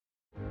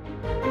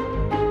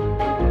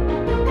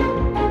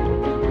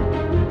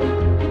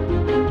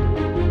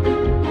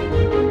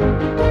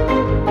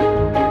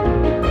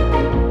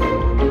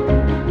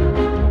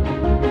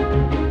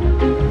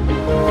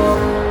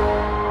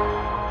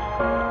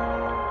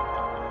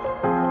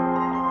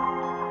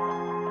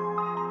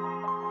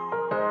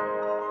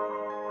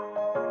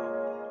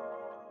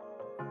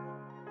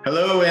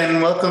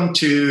and welcome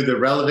to The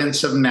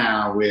Relevance of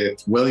Now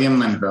with William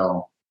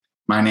Linville.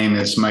 My name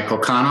is Michael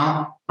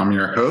Connell. I'm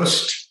your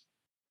host.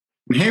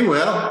 And hey,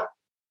 Will.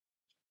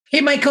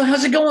 Hey, Michael,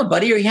 how's it going,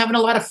 buddy? Are you having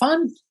a lot of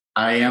fun?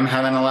 I am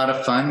having a lot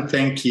of fun.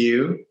 Thank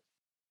you.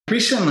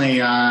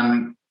 Recently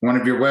on one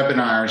of your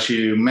webinars,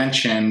 you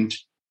mentioned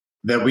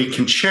that we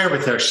can share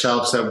with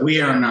ourselves that we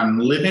are an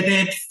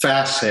unlimited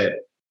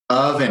facet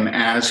of and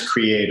as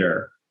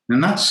creator.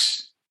 And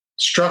that's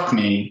struck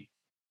me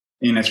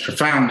in its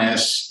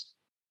profoundness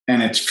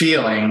and its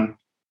feeling,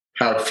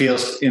 how it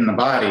feels in the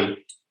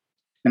body.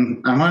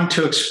 And I wanted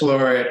to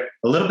explore it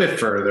a little bit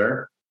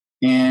further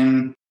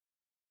in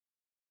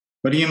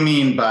what do you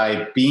mean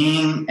by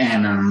being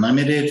an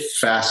unlimited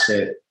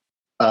facet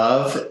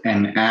of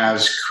and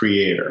as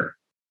creator?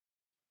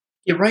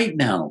 Yeah, right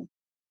now,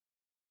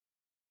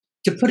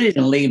 to put it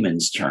in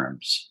layman's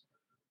terms,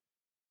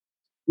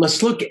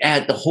 let's look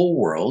at the whole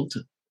world.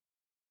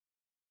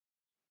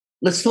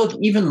 Let's look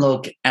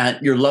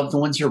at your loved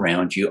ones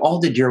around you, all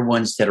the dear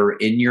ones that are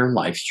in your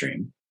live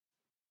stream.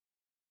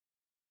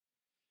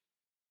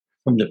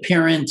 From the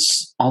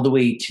parents all the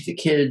way to the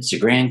kids, the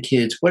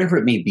grandkids, whatever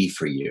it may be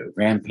for you,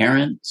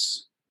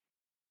 grandparents,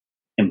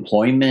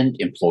 employment,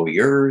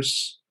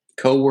 employers,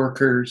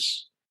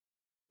 coworkers,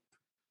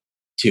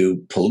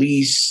 to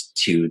police,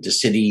 to the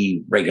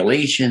city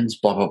regulations,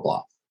 blah, blah,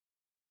 blah.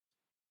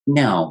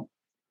 Now,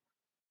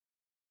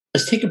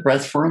 let's take a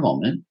breath for a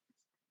moment.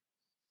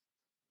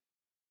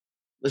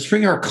 Let's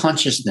bring our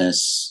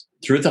consciousness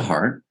through the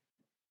heart,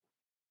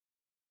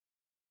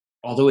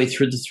 all the way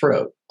through the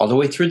throat, all the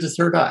way through the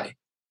third eye.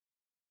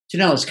 So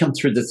now let's come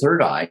through the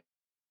third eye,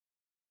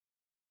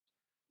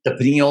 the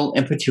pineal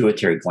and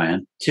pituitary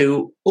gland,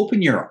 to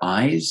open your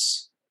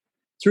eyes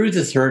through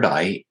the third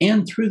eye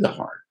and through the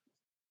heart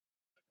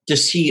to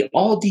see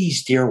all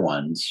these dear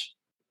ones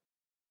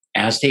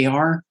as they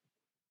are,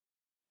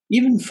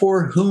 even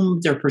for whom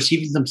they're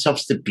perceiving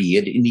themselves to be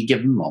at any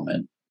given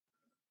moment.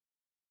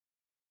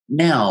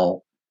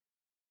 Now,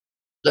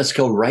 let's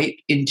go right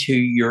into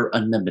your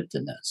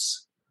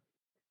unlimitedness,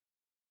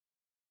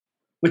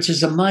 which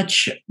is a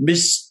much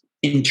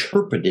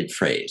misinterpreted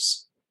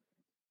phrase.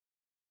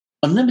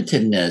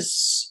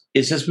 Unlimitedness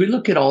is, as we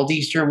look at all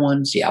these dear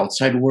ones, the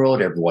outside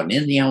world, everyone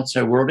in the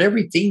outside world,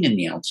 everything in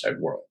the outside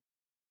world,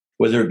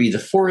 whether it be the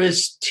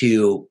forest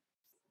to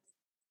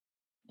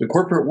the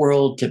corporate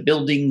world, to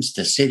buildings,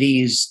 to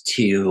cities,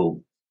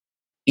 to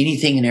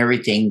anything and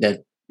everything that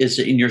is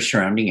in your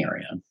surrounding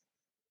area.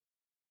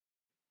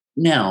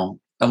 Now,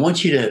 I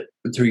want you to,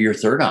 through your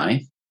third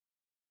eye,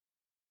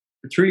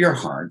 through your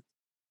heart,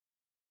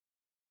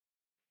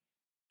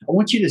 I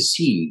want you to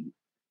see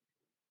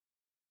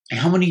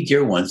how many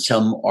dear ones,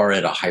 some are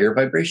at a higher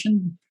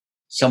vibration,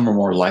 some are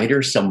more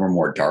lighter, some are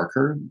more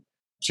darker,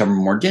 some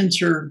are more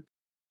denser,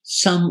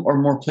 some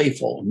are more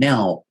playful.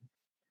 Now,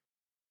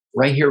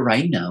 right here,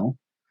 right now,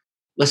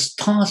 let's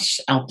toss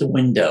out the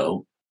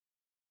window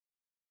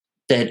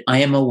that I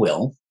am a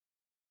Will,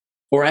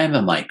 or I am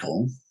a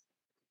Michael,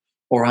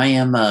 or I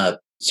am a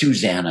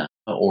Susanna,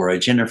 or a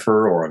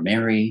Jennifer, or a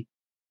Mary,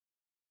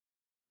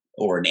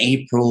 or an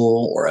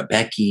April, or a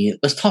Becky.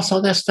 Let's toss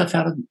all that stuff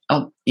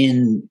out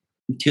into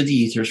the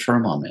ethers for a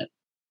moment.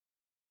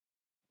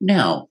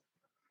 Now,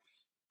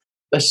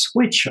 let's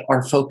switch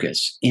our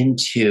focus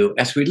into,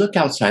 as we look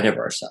outside of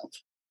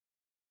ourselves,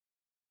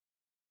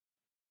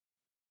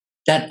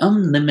 that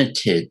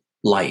unlimited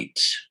light,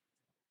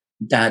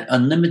 that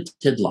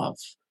unlimited love,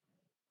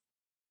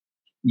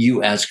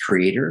 you as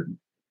creator,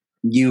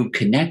 you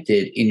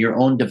connected in your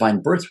own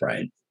divine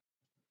birthright.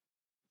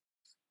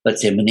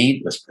 Let's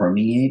emanate, let's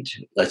permeate,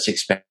 let's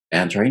expand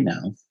right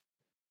now.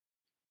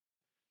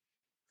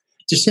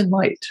 To send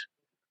light,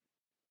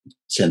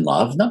 send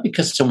love, not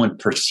because someone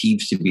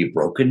perceives to be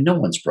broken. No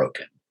one's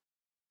broken.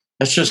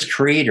 That's just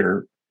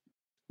creator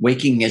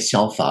waking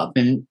itself up.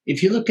 And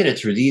if you look at it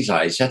through these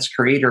eyes, that's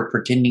creator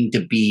pretending to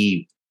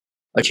be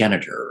a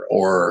janitor,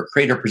 or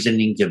creator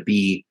pretending to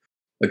be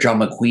a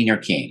drama queen or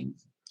king.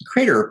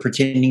 Creator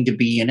pretending to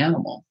be an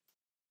animal.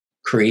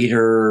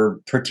 Creator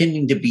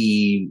pretending to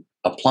be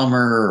a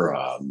plumber,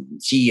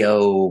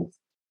 CEO,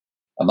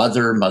 a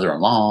mother,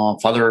 mother-in-law,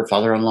 father,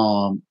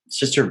 father-in-law,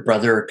 sister,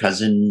 brother,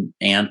 cousin,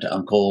 aunt,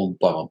 uncle,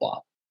 blah, blah,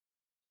 blah.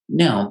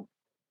 Now,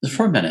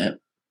 for a minute,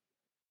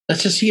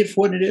 let's just see it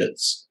for what it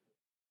is.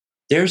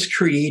 There's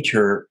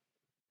creator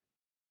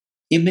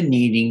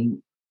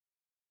emanating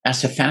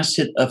as a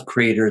facet of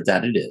creator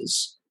that it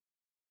is,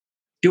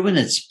 doing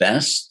its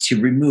best to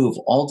remove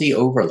all the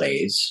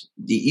overlays,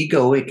 the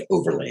egoic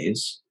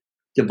overlays,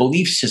 the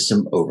belief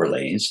system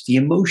overlays, the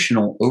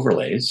emotional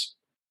overlays,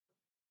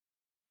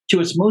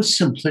 to its most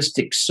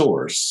simplistic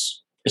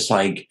source. It's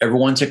like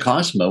everyone's a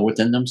cosmo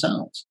within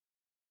themselves,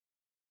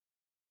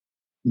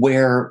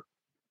 where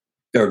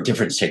there are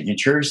different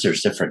signatures,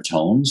 there's different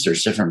tones,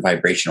 there's different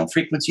vibrational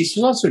frequencies,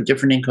 there's also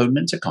different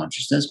encodements of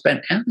consciousness,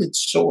 but at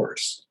its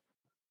source,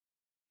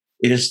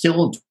 it is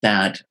still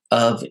that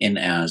of and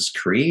as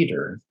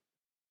creator,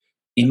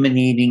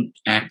 emanating,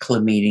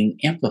 acclimating,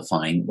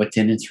 amplifying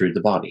within and through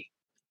the body.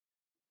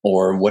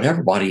 or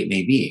whatever body it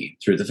may be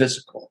through the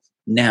physical.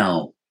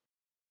 Now,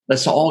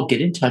 let's all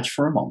get in touch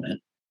for a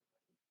moment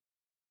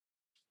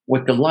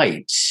with the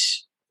light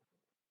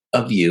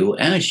of you,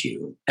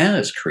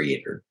 as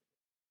creator,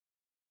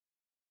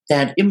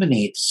 that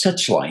emanates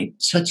such light,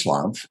 such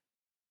love,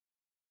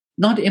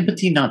 not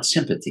empathy, not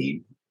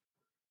sympathy,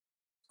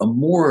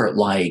 more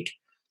like,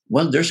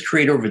 well, there's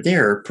creator over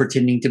there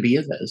pretending to be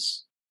a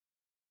this.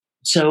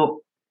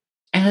 So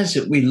as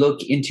we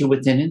look into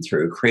within and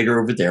through,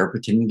 creator over there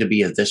pretending to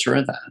be a this or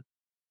a that,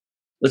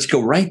 let's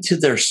go right to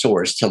their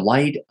source to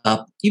light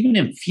up, even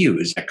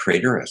infuse that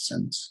creator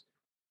essence,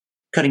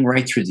 cutting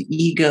right through the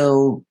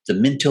ego, the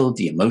mental,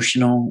 the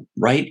emotional,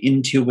 right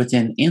into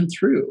within and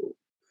through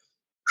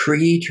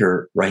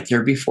creator right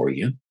there before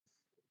you,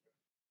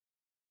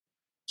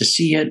 to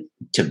see it,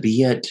 to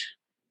be it,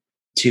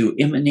 to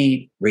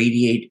emanate,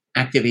 radiate,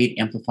 activate,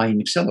 amplify,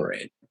 and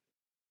accelerate.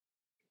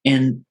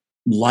 And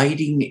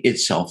lighting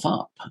itself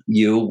up.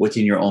 You,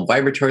 within your own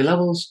vibratory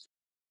levels,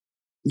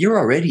 you're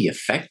already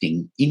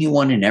affecting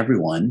anyone and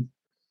everyone,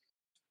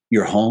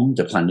 your home,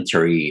 the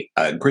planetary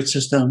grid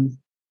system,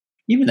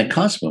 even the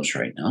cosmos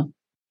right now.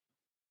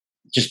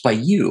 Just by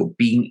you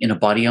being in a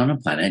body on a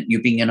planet,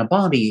 you being in a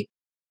body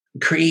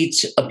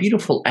creates a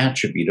beautiful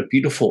attribute, a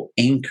beautiful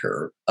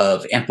anchor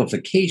of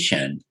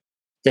amplification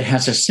that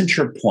has a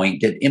center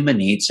point that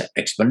emanates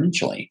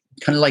exponentially,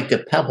 kind of like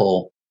the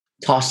pebble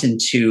tossed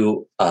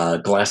into a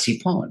glassy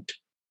pond.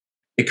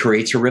 It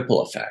creates a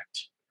ripple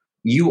effect.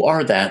 You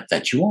are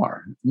that you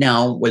are.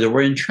 Now, whether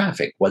we're in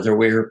traffic, whether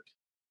we're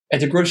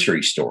at the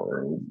grocery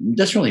store, it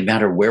doesn't really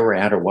matter where we're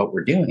at or what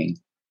we're doing.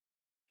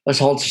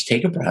 Let's all just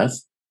take a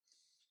breath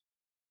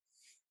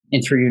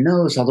in through your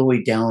nose all the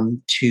way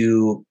down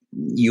to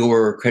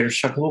your crater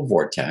circle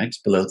vortex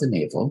below the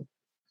navel.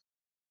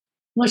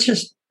 Let's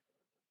just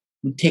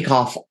take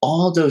off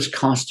all those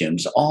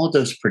costumes, all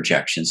those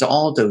projections,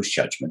 all those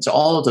judgments,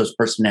 all of those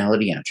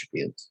personality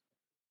attributes.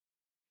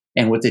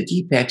 And with a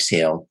deep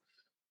exhale,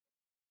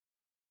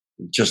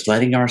 just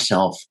letting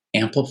ourselves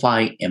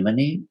amplify,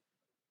 emanate,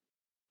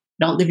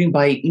 not living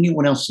by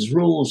anyone else's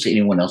rules,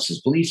 anyone else's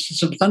belief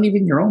systems, not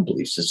even your own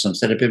belief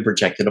systems that have been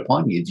projected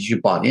upon you that you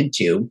bought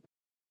into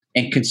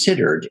and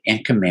considered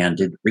and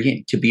commanded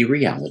to be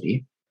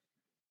reality.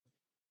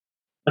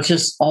 Let's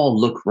just all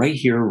look right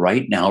here,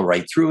 right now,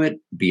 right through it,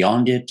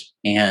 beyond it,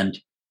 and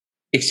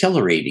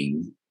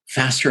accelerating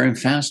faster and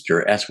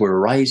faster as we're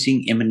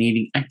rising,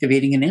 emanating,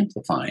 activating, and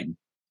amplifying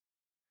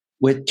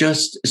with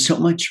just so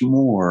much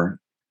more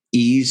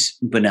ease,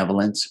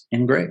 benevolence,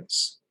 and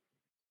grace.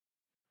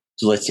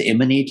 So let's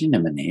emanate and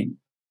emanate.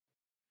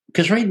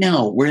 Because right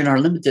now we're in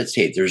our limited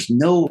state. There's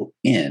no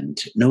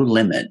end, no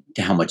limit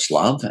to how much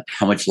love,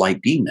 how much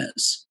light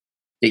beingness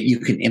that you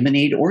can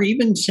emanate or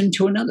even send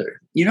to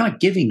another. You're not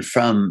giving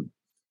from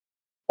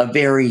a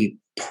very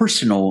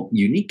personal,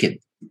 unique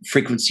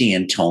frequency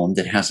and tone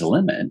that has a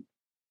limit.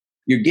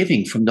 You're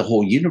giving from the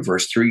whole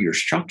universe through your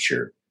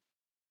structure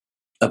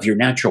of your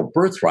natural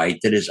birthright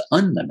that is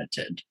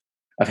unlimited,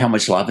 of how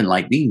much love and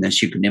light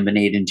beingness you can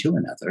emanate into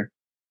another,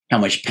 how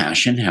much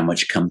passion, how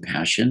much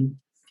compassion,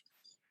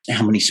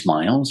 how many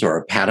smiles or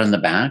a pat on the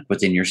back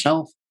within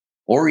yourself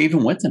or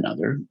even with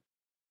another.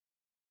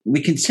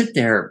 We can sit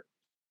there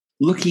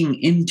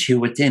looking into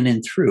within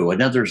and through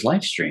another's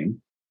life stream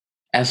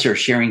as they're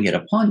sharing it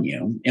upon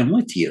you and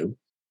with you,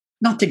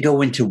 not to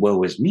go into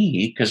woe is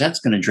me, because that's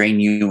going to drain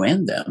you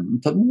and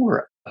them, but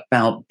more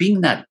about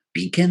being that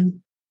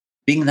beacon,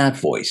 being that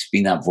voice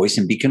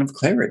and beacon of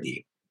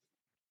clarity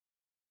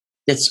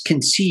that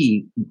can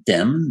see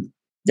them,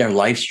 their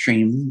life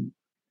stream,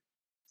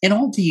 and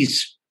all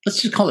these,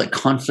 let's just call it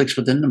conflicts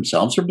within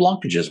themselves or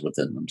blockages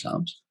within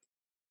themselves,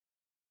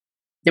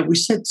 that we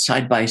sit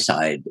side by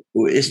side.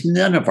 It's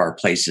none of our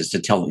places to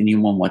tell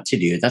anyone what to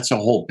do. That's a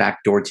whole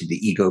backdoor to the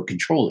ego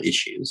control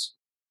issues.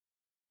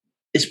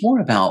 It's more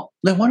about,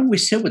 why don't we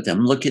sit with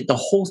them, look at the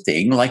whole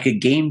thing like a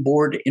game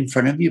board in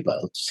front of you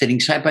both, sitting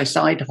side by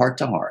side, heart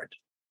to heart,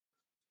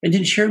 and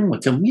then sharing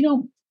with them,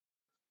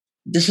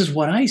 this is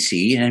what I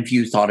see. And have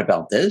you thought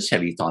about this?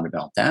 Have you thought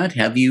about that?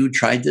 Have you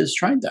tried this,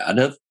 tried that?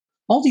 Of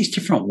all these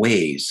different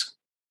ways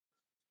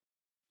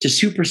to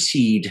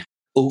supersede,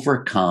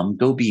 overcome,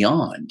 go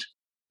beyond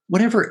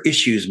whatever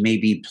issues may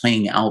be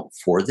playing out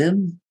for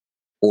them,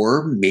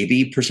 or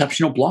maybe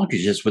perceptual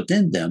blockages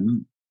within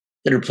them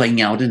that are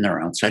playing out in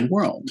their outside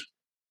world.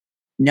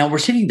 Now we're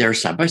sitting there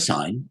side by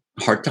side,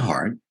 heart to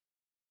heart,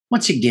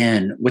 once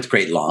again, with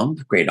great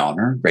love, great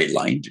honor, great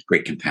light,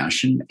 great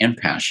compassion and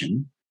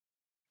passion,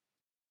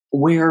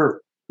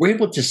 where we're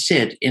able to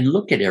sit and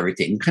look at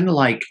everything kind of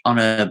like on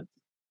a,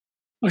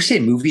 let's say,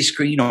 a movie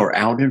screen or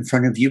out in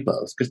front of you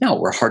both, because now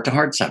we're heart to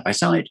heart, side by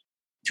side.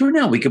 So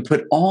now we can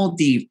put all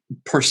the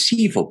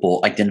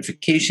perceivable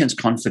identifications,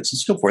 conflicts, and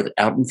so forth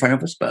out in front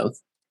of us both.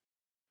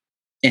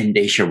 And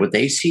they share what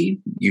they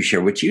see, you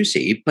share what you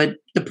see. But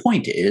the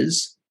point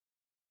is,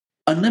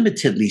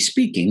 unlimitedly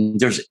speaking,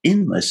 there's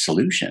endless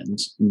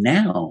solutions.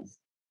 Now,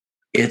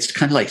 it's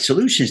kind of like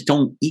solutions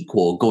don't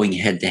equal going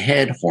head to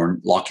head,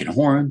 locking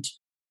horns.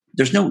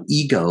 There's no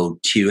ego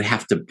to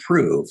have to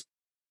prove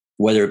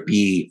whether it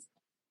be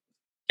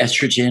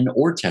estrogen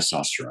or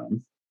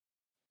testosterone.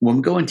 When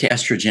we go into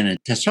estrogen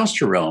and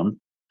testosterone,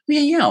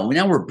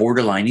 now we're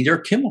borderlining. They're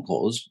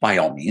chemicals by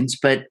all means,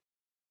 but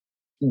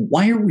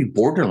why are we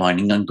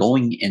borderlining on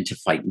going into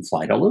fight and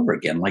flight all over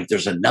again? Like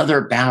there's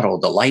another battle,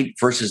 the light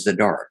versus the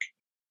dark.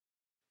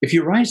 If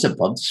you rise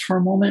above this for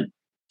a moment,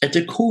 at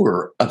the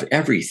core of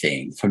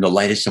everything, from the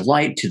lightest of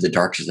light to the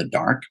darkest of the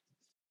dark,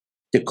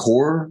 the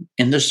core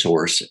and the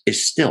source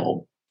is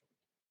still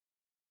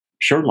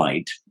pure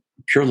light,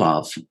 pure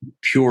love,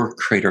 pure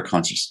creator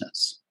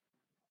consciousness.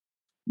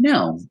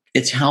 Now,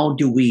 it's how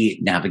do we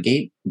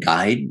navigate,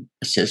 guide,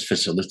 assist,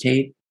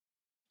 facilitate,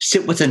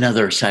 sit with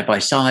another side by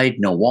side,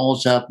 no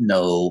walls up,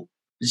 no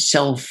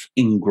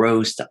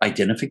self-engrossed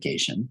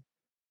identification,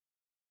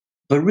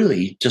 but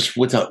really just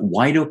with a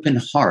wide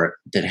open heart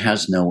that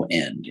has no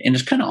end. And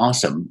it's kind of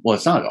awesome. Well,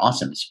 it's not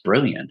awesome, it's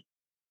brilliant.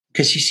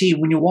 Because you see,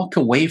 when you walk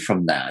away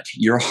from that,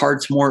 your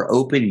heart's more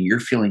open and you're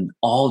feeling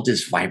all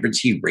this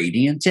vibrancy,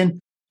 radiance, and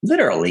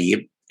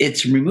literally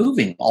it's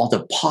removing all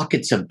the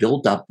pockets of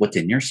buildup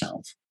within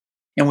yourself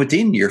and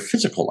within your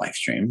physical life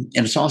stream.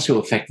 And it's also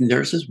affecting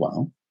theirs as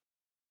well.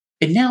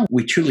 And now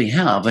we truly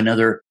have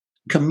another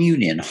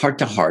communion, heart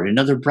to heart,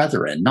 another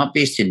brethren, not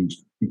based in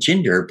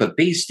gender, but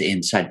based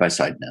in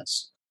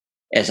side-by-sideness.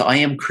 As I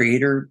am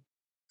creator,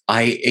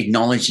 I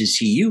acknowledge and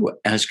see you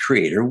as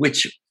creator,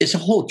 which is a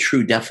whole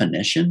true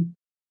definition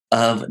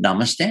of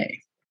namaste.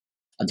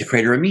 The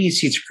creator of me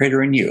sees the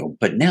creator in you,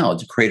 but now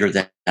the creator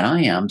that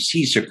I am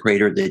sees the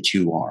creator that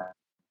you are.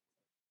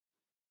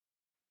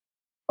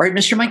 All right,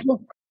 Mr.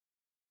 Michael?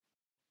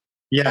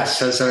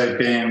 Yes, as I've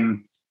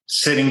been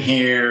sitting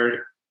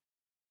here,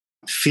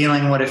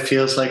 feeling what it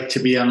feels like to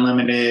be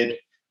unlimited,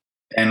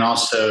 and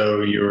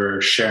also you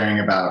were sharing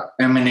about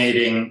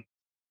emanating,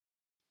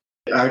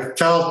 I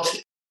felt,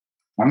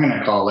 I'm going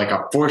to call it like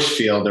a force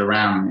field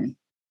around me.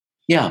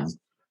 Yeah,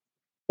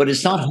 but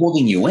it's not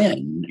holding you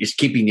in. It's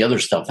keeping the other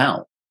stuff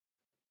out.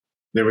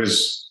 There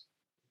was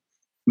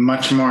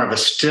much more of a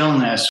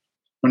stillness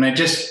when I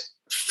just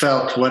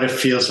felt what it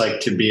feels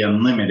like to be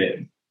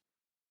unlimited.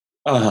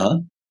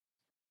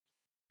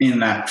 In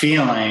that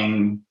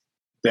feeling,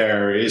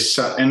 there is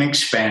an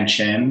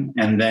expansion,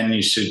 and then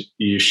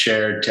you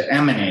shared to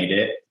emanate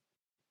it.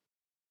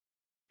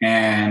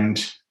 And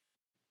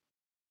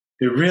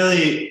it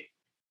really,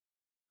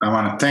 I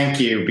want to thank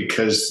you,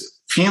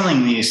 because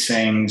feeling these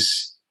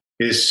things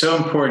is so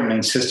important in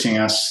assisting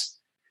us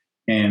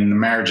in the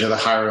marriage of the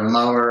higher and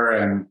lower,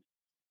 and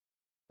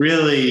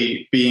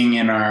really being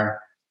in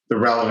the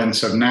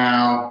relevance of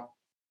now,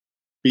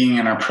 being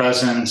in our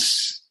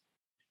presence,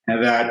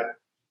 and that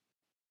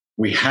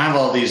we have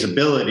all these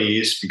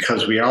abilities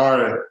because we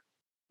are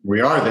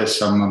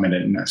this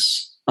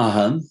unlimitedness.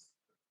 And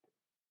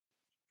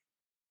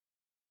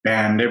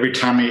every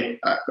time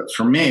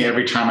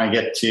every time I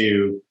get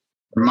to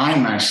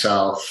remind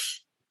myself,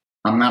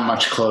 I'm that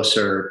much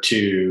closer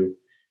to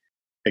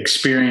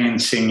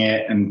experiencing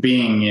it and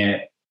being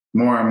it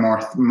more and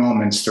more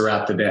moments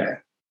throughout the day.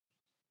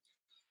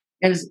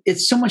 And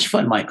it's so much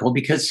fun, Michael,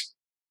 because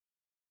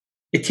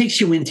it takes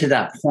you into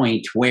that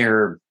point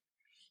where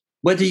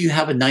whether you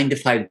have a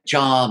 9-to-5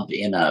 job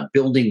in a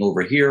building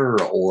over here,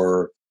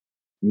 or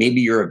maybe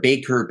you're a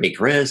baker,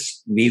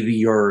 bakeress, maybe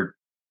you're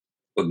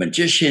a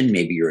magician,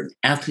 maybe you're an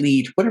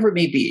athlete, whatever it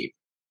may be,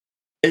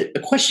 a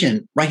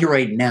question right here,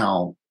 right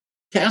now,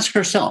 to ask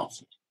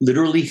ourselves,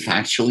 literally,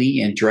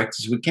 factually, and direct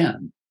as we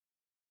can.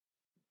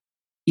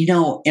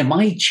 Am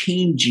I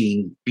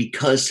changing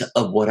because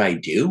of what I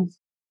do?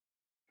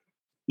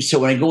 So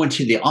when I go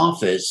into the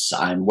office,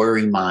 I'm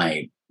wearing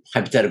my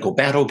hypothetical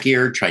battle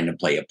gear, trying to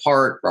play a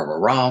part, rah, rah,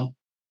 rah.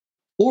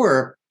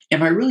 Or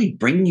am I really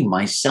bringing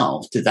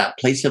myself to that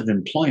place of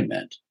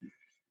employment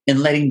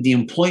and letting the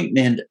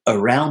employment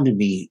around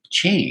me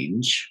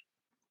change,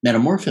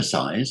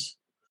 metamorphosize?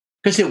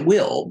 Because it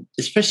will,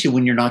 especially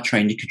when you're not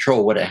trying to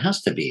control what it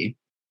has to be.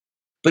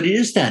 But it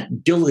is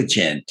that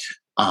diligent,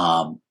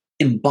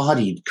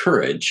 embodied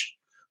courage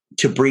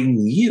to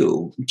bring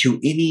you to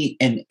any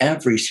and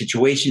every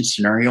situation,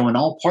 scenario, in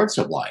all parts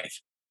of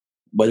life,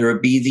 whether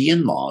it be the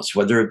in-laws,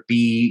 whether it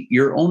be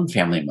your own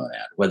family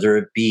monad, whether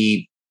it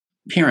be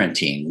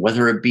parenting,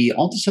 whether it be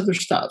all this other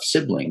stuff,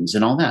 siblings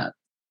and all that.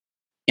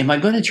 Am I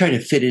going to try to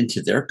fit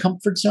into their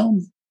comfort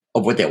zone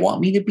of what they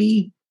want me to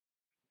be?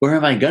 Or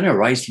am I going to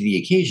rise to the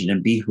occasion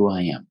and be who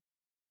I am?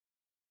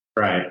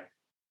 Right.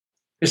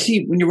 Because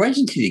see, when you're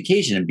rising to the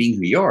occasion and being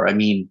who you are,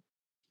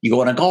 you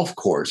go on a golf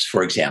course,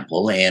 for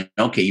example, and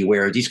okay, you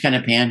wear these kind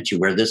of pants, you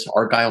wear this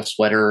Argyle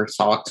sweater,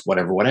 socks,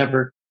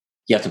 whatever.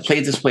 You have to play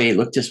this way,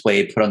 look this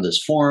way, put on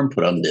this form,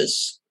 put on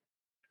this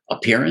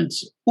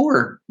appearance.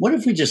 Or what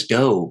if we just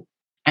go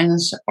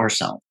as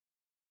ourselves?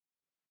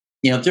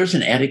 If there's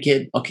an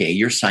etiquette, okay,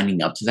 you're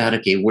signing up to that.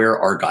 Okay, wear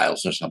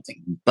Argyles or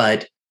something,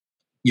 but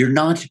you're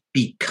not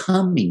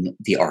becoming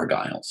the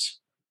Argyles.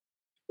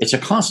 It's a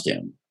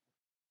costume.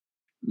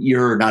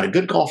 You're not a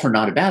good golfer,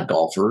 not a bad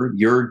golfer.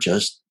 You're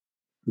just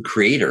the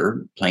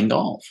creator playing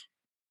golf.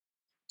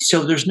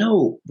 So there's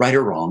no right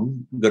or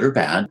wrong, good or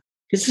bad,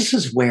 because this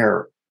is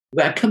where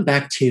But I come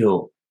back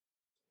to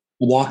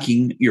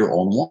walking your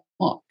own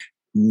walk.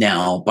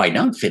 Now, by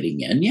not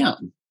fitting in, yeah,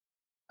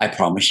 I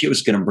promise you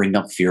it's going to bring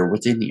up fear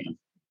within you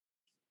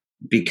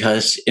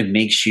because it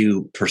makes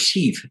you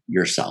perceive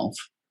yourself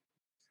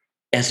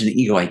as an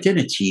ego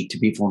identity to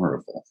be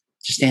vulnerable,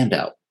 to stand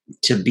out,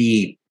 to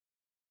be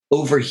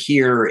over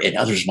here and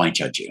others might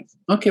judge you.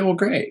 Okay, well,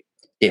 great.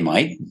 They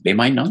might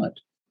not.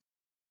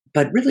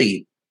 But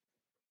really,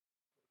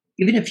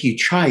 even if you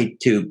tried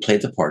to play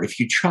the part, if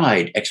you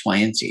tried X, Y,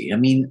 and Z, I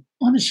mean,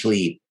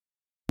 honestly,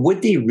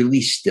 would they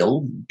really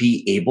still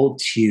be able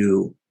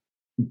to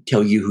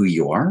tell you who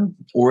you are?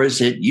 Or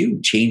is it you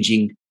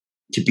changing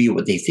to be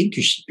what they think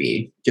you should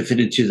be to fit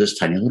into this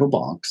tiny little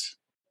box?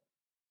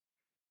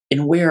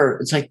 And where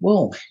it's like,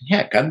 well,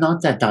 heck, I'm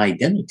not that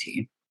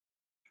identity.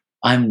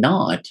 I'm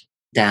not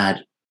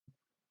that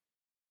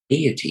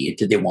deity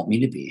that they want me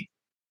to be.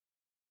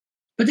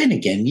 But then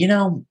again,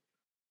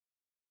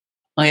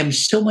 I am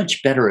so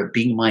much better at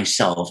being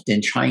myself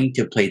than trying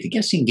to play the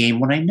guessing game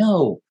when I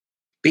know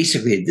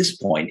basically at this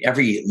point,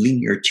 every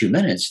linear 2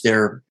 minutes,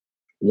 their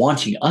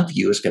wanting of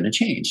you is going to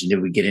change. And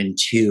then we get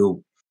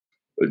into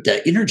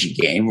the energy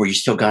game where you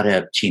still got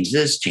to change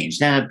this, change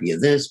that, be a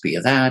this, be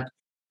a that,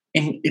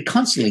 and it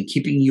constantly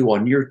keeping you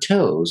on your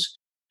toes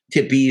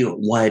to be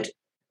what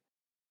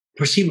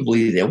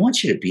perceivably they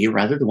want you to be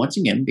rather than once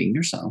again being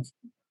yourself.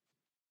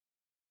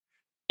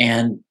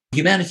 And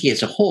humanity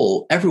as a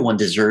whole, everyone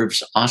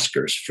deserves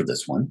Oscars for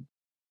this one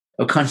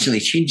of constantly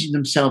changing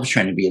themselves,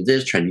 trying to be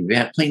this, trying to be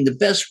that, playing the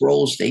best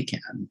roles they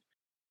can.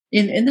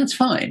 And that's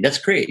fine. That's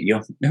great.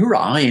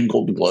 Hurrah, and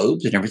Golden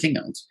Globes and everything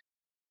else.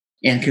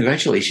 And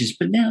congratulations.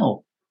 But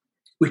now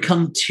we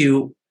come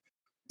to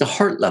the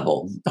heart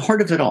level, the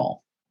heart of it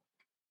all,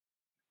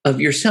 of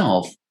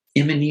yourself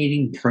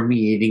emanating,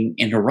 permeating,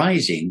 and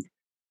arising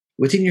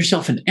within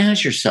yourself and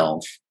as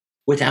yourself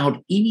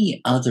without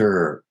any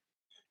other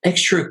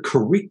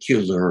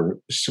extracurricular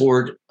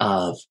sort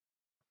of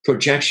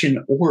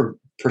projection or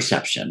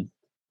perception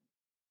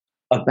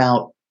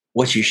about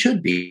what you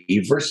should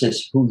be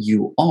versus who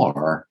you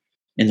are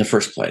in the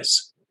first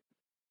place.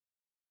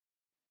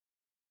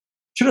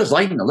 Sure does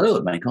lighten the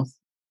load, Michael.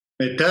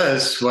 It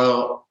does.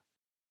 Well,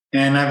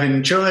 and I've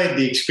enjoyed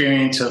the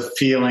experience of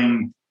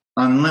feeling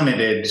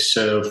unlimited.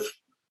 So,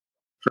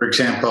 for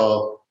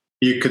example,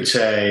 you could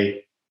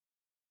say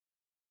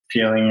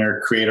feeling your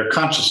creator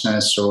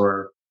consciousness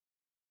or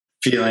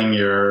feeling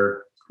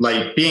your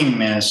light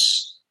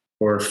beingness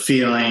or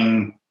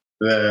feeling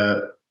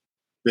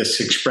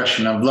this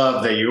expression of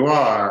love that you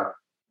are.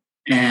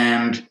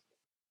 And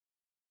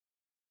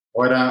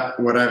what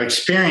I've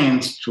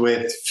experienced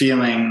with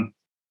feeling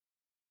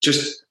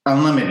just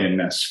feeling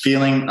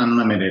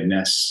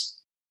unlimitedness.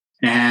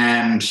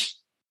 And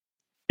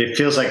it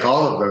feels like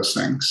all of those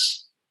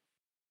things,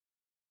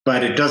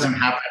 but it doesn't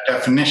have a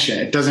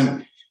definition.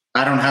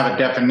 I don't have a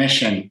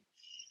definition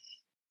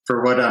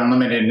for what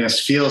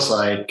unlimitedness feels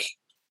like.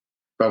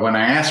 But when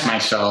I ask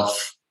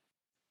myself,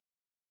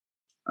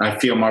 I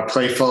feel more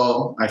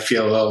playful. I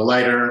feel a little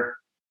lighter.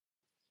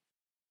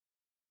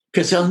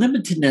 Because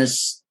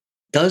unlimitedness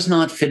does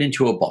not fit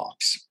into a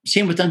box.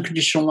 Same with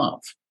unconditional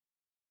love.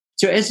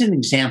 So as an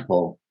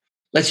example,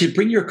 let's just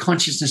bring your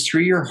consciousness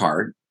through your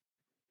heart.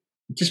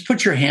 Just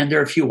put your hand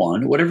there if you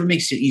want, whatever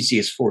makes it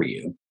easiest for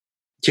you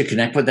to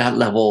connect with that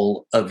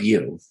level of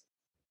you.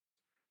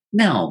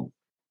 Now,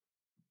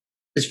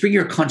 let's bring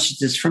your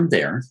consciousness from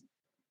there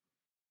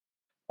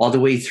all the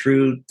way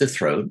through the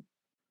throat,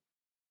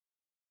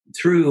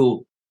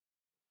 through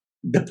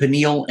the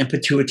pineal and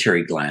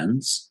pituitary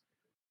glands,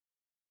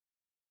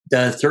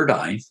 the third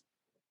eye,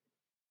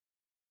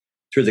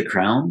 through the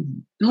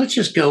crown. And let's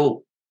just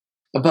go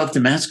above the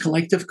mass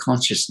collective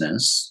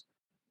consciousness,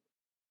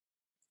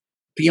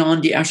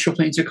 beyond the astral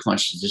planes of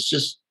consciousness,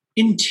 just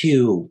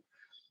into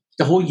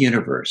the whole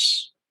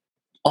universe,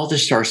 all the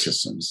star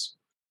systems.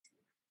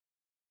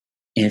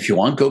 And if you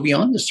want, go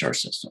beyond the star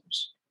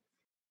systems.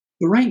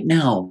 But right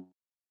now,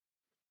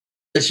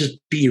 let's just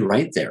be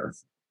right there.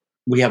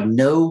 We have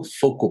no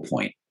focal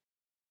point.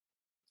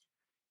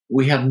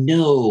 We have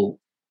no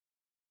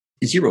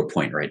 0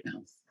 point right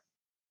now.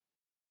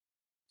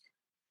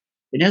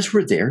 And as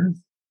we're there,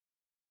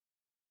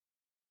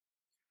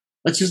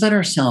 let's just let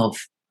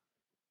ourselves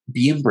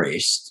be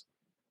embraced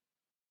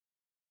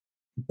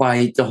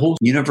by the whole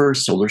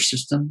universe, solar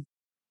system,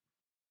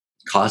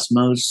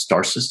 cosmos,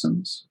 star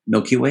systems,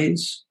 Milky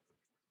Ways.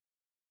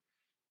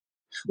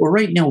 Well,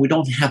 right now, we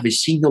don't have a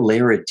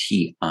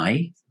singularity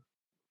I.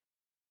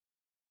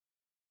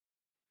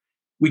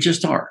 We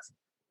just are.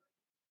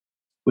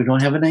 We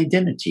don't have an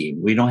identity.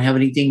 We don't have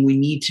anything we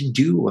need to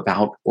do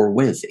about or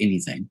with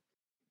anything.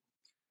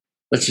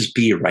 Let's just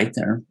be right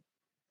there.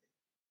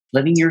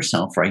 Letting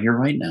yourself right here,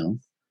 right now,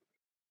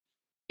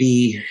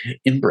 be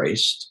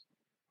embraced.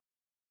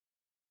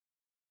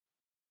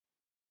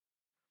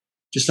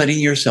 Just letting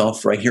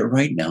yourself right here,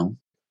 right now,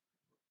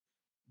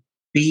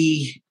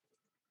 be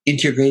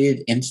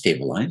integrated and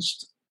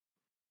stabilized.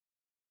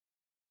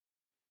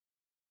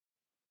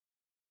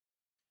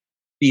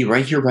 Be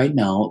right here, right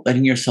now,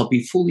 letting yourself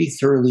be fully,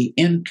 thoroughly,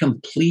 and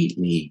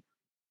completely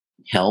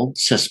held,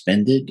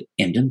 suspended,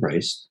 and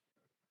embraced.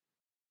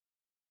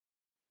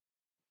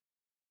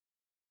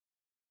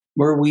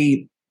 Where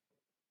we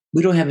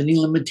don't have any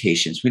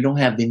limitations. We don't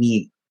have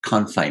any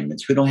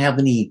confinements. We don't have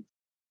any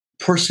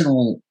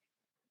personal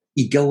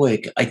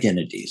egoic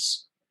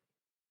identities.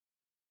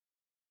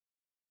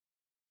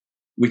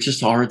 We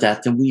just are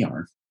that we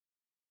are.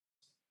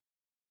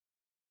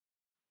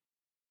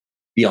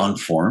 Beyond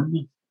form,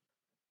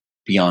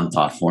 beyond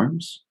thought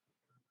forms,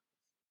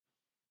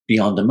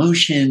 beyond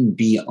emotion,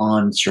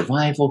 beyond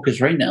survival.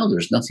 Because right now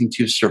there's nothing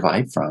to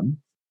survive from.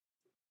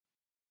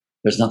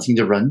 There's nothing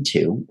to run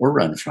to or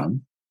run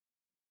from.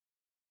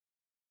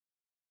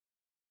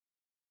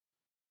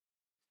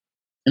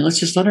 And let's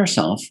just let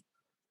ourselves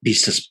be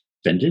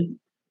suspended,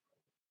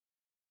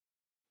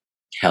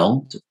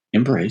 held,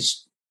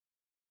 embraced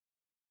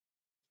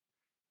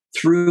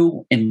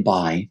through and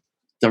by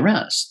the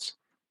rest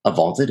of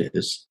all that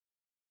is.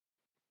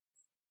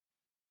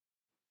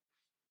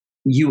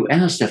 You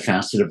asked a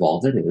facet of all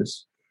that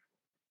is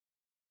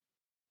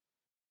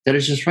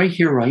just right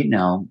here, right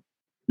now,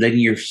 letting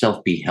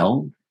yourself be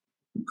held,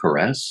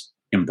 caressed,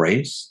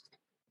 embraced,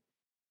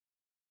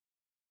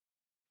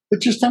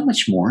 but just that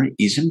much more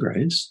ease and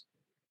grace.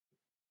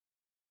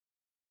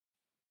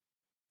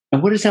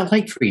 And what is that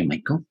like for you,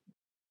 Michael?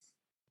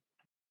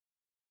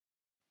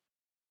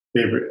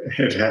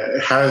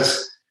 It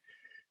has,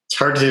 it's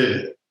hard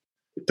to,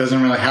 it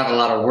doesn't really have a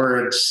lot of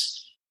words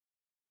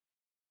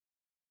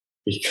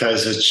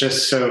because it's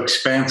just so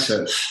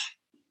expansive.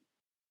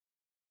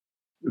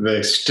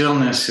 The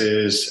stillness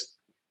is,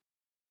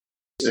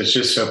 it's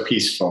just so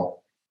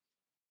peaceful.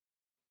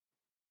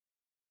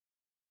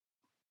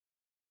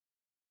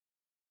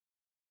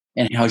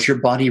 And how's your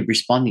body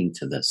responding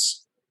to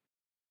this?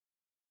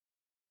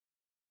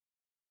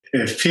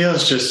 It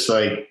feels just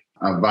like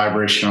a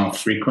vibrational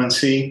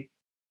frequency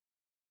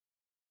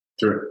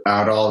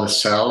throughout all the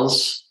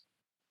cells.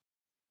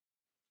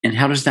 And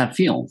how does that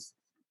feel?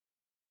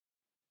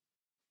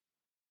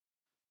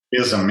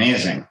 Feels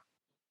amazing.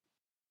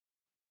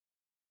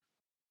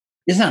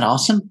 Isn't that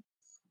awesome?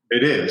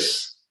 It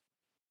is.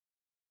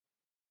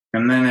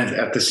 And then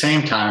at the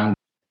same time,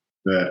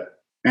 the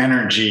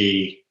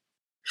energy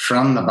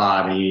from the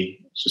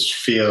body just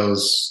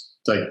feels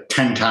like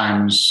 10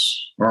 times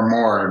or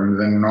more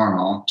than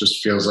normal.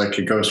 Just feels like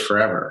it goes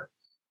forever.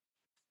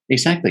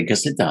 Exactly,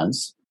 because it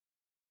does.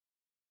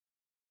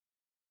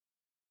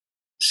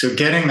 So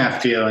getting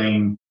that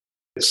feeling,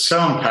 it's so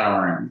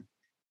empowering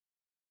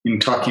in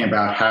talking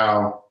about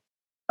how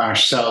our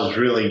cells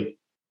really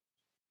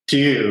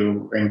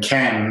do and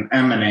can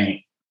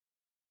emanate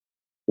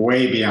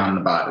way beyond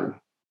the body.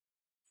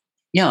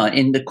 Yeah,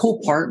 and the cool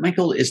part,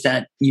 Michael, is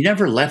that you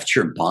never left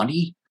your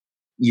body.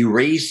 You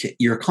raised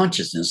your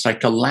consciousness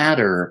like a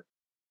ladder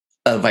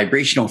of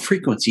vibrational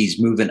frequencies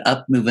moving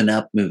up, moving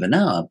up, moving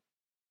up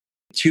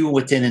to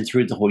within and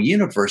through the whole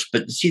universe.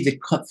 But see, the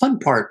fun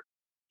part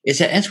is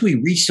that as we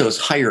reach those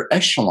higher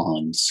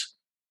echelons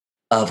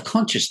of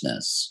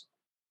consciousness,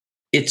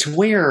 it's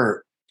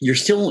where you're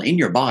still in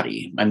your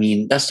body. I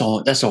mean, that's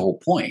the whole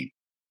point.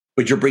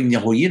 But you're bringing the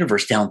whole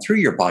universe down through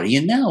your body.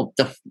 And now,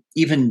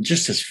 even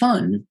just as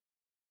fun,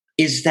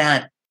 is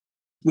that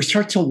we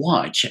start to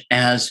watch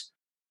as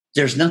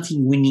there's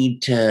nothing we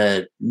need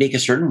to make a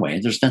certain way.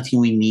 There's nothing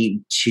we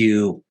need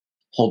to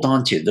hold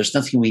on to. There's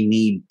nothing we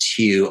need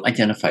to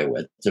identify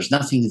with. There's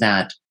nothing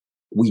that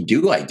we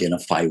do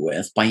identify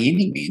with by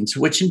any means,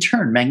 which in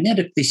turn,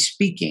 magnetically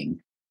speaking,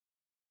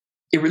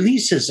 it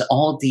releases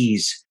all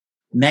these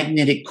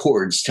magnetic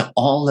cords to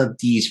all of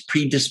these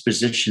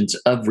predispositions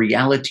of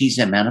realities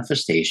and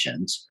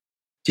manifestations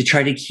to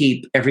try to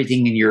keep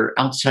everything in your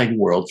outside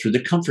world through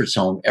the comfort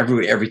zone,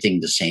 everything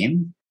the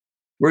same,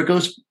 where it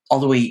goes all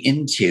the way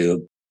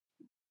into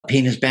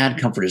pain is bad,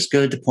 comfort is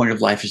good, the point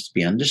of life is to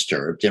be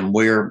undisturbed. And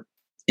where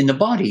in the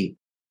body,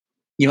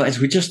 as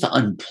we just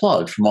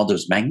unplug from all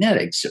those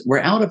magnetics, we're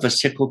out of a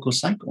cyclical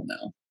cycle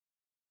now.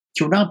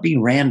 So we're not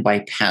being ran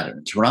by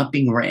patterns. We're not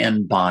being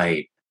ran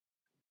by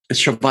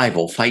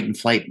survival, fight and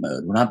flight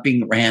mode. We're not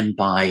being ran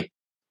by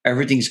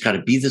everything's got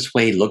to be this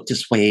way, look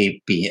this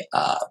way,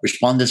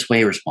 respond this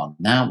way, respond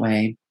that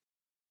way.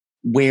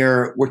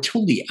 Where we're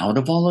totally out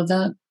of all of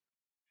that,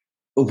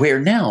 where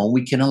now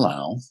we can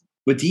allow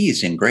with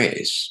ease and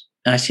grace.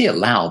 And I say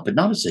allow, but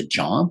not as a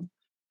job,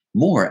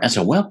 more as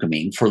a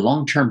welcoming for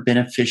long-term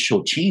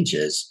beneficial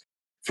changes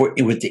for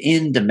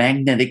within the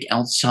magnetic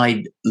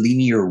outside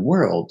linear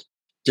world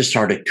to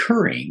start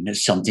occurring.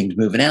 Something's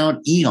moving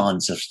out,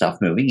 eons of stuff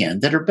moving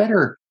in that are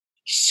better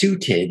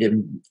suited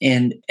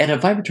and at a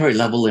vibratory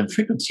level and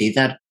frequency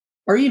that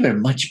are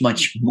even much,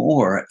 much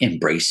more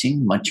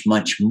embracing, much,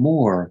 much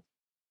more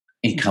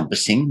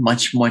encompassing,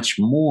 much, much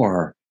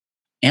more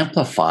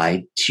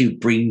amplified to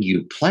bring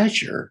you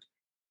pleasure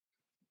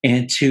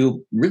and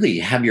to really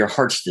have your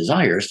heart's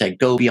desires that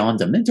go beyond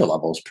the mental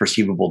levels,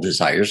 perceivable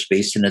desires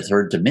based in a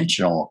third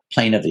dimensional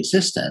plane of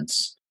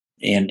existence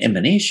and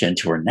emanation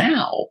to where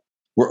now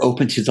we're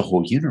open to the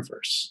whole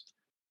universe.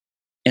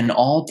 and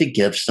all the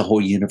gifts the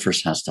whole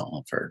universe has to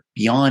offer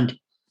beyond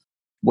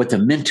what the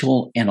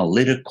mental,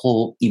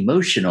 analytical,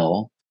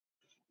 emotional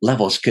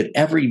levels could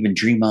ever even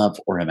dream of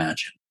or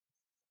imagine.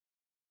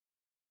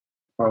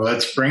 Well,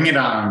 let's bring it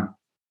on.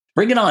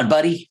 Bring it on,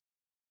 buddy.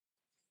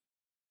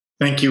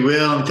 Thank you,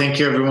 Will, and thank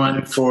you,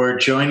 everyone, for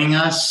joining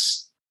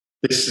us.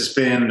 This has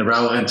been The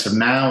Relevance of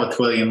Now with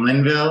William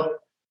Linville.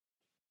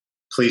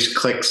 Please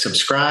click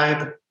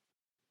subscribe, and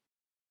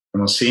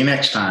we'll see you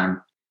next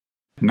time.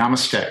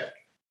 Namaste.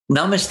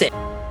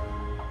 Namaste.